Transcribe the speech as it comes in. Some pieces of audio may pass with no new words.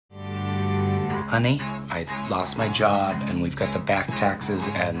Honey, I lost my job, and we've got the back taxes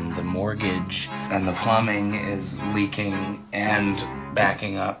and the mortgage, and the plumbing is leaking and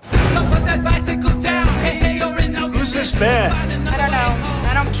backing up. Who's this band? I don't know.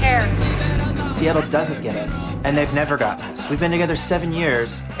 I don't care. Seattle doesn't get us, and they've never gotten us. We've been together 7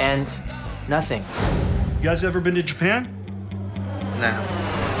 years, and nothing. You guys ever been to Japan? No.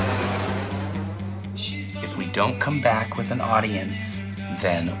 If we don't come back with an audience,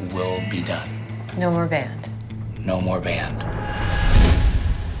 then we'll be done. No more band. No more band.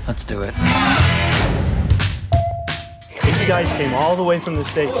 Let's do it. These guys came all the way from the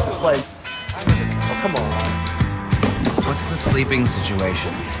States to play. Oh, come on. What's the sleeping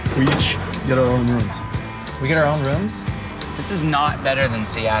situation? We each get our own rooms. We get our own rooms? This is not better than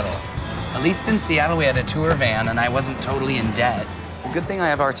Seattle. At least in Seattle, we had a tour van, and I wasn't totally in debt. Good thing I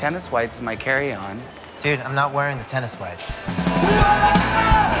have our tennis whites in my carry-on. Dude, I'm not wearing the tennis whites.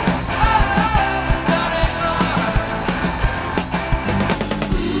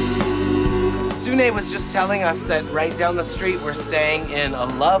 Sune was just telling us that right down the street, we're staying in a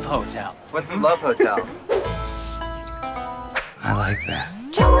love hotel. What's a love hotel? I like that.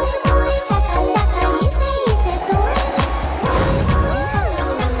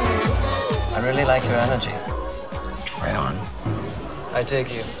 I really like your energy. Right on. I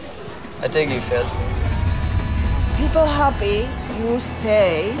take you. I take you, Phil. People happy, you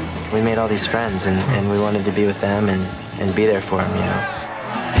stay. We made all these friends, and we wanted to be with them and be there for them, you know?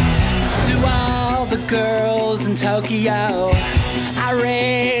 To all the girls in Tokyo, I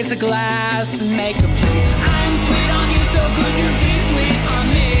raise a glass and make a plea. I'm sweet on you, so could you be sweet on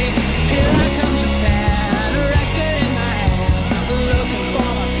me? Here I come Japan, a record in my hand, looking for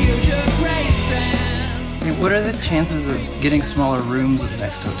my future grace band. What are the chances of getting smaller rooms at the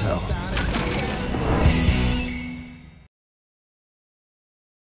next hotel?